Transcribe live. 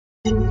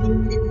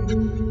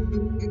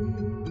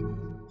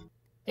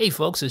Hey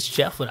folks, it's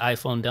Jeff with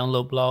iPhone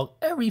Download Blog.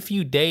 Every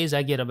few days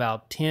I get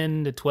about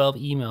 10 to 12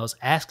 emails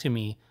asking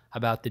me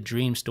about the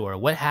DreamStore.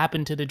 What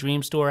happened to the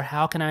DreamStore?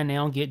 How can I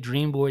now get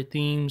DreamBoard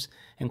themes?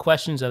 And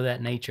questions of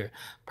that nature.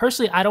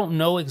 Personally, I don't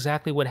know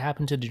exactly what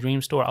happened to the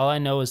DreamStore. All I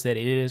know is that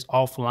it is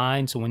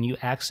offline, so when you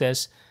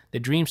access the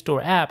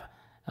DreamStore app,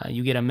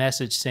 you get a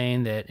message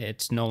saying that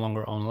it's no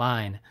longer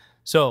online.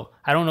 So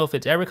I don't know if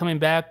it's ever coming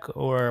back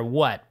or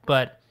what,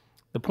 but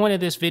the point of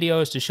this video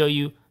is to show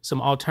you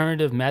some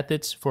alternative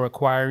methods for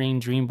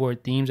acquiring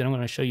DreamBoard themes, and I'm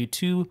going to show you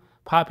two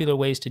popular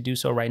ways to do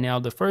so right now.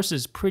 The first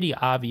is pretty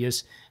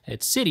obvious.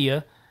 It's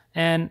Cydia,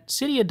 and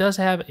Cydia does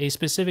have a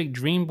specific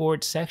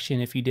DreamBoard section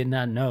if you did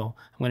not know.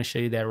 I'm going to show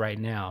you that right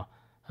now,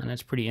 and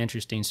that's pretty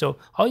interesting. So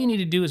all you need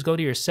to do is go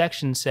to your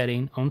section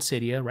setting on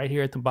Cydia right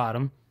here at the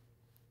bottom,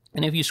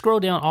 and if you scroll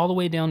down all the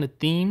way down to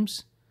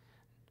themes,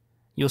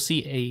 you'll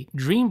see a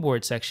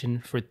DreamBoard section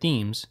for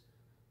themes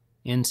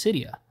in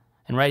Cydia.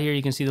 And right here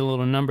you can see the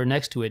little number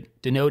next to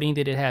it, denoting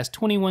that it has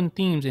 21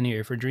 themes in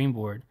here for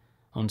DreamBoard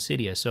on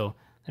Cydia. So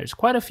there's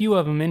quite a few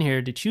of them in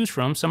here to choose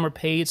from. Some are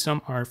paid,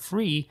 some are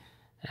free,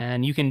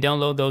 and you can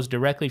download those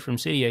directly from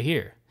Cydia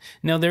here.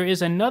 Now there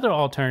is another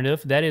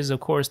alternative. That is, of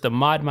course, the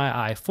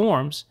ModMyI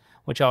Forms,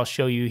 which I'll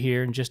show you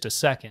here in just a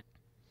second.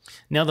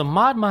 Now the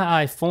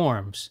ModMyI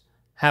Forms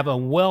have a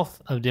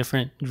wealth of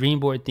different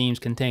DreamBoard themes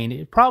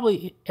contained.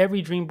 Probably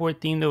every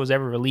DreamBoard theme that was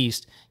ever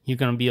released, you're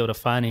going to be able to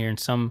find here in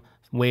some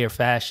way or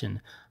fashion.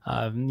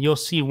 You'll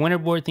see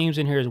winterboard themes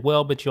in here as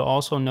well, but you'll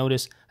also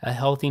notice a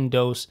healthy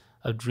dose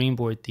of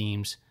DreamBoard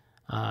themes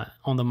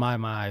on the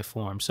ModMyI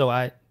forum. So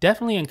I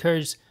definitely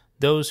encourage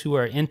those who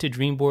are into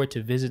DreamBoard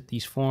to visit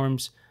these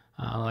forums.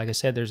 Like I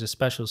said, there's a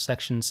special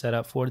section set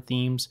up for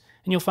themes,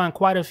 and you'll find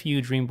quite a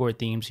few DreamBoard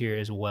themes here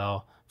as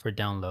well for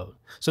download.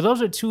 So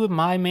those are two of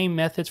my main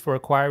methods for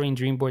acquiring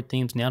DreamBoard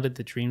themes now that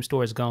the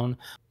DreamStore is gone.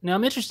 Now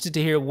I'm interested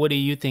to hear, what do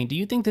you think? Do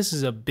you think this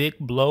is a big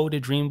blow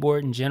to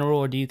DreamBoard in general,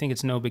 or do you think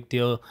it's no big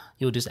deal?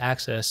 You'll just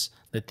access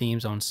the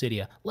themes on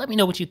Cydia. Let me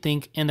know what you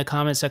think in the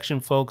comment section,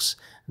 folks.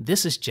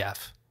 This is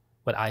Jeff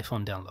with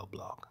iPhone Download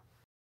Blog.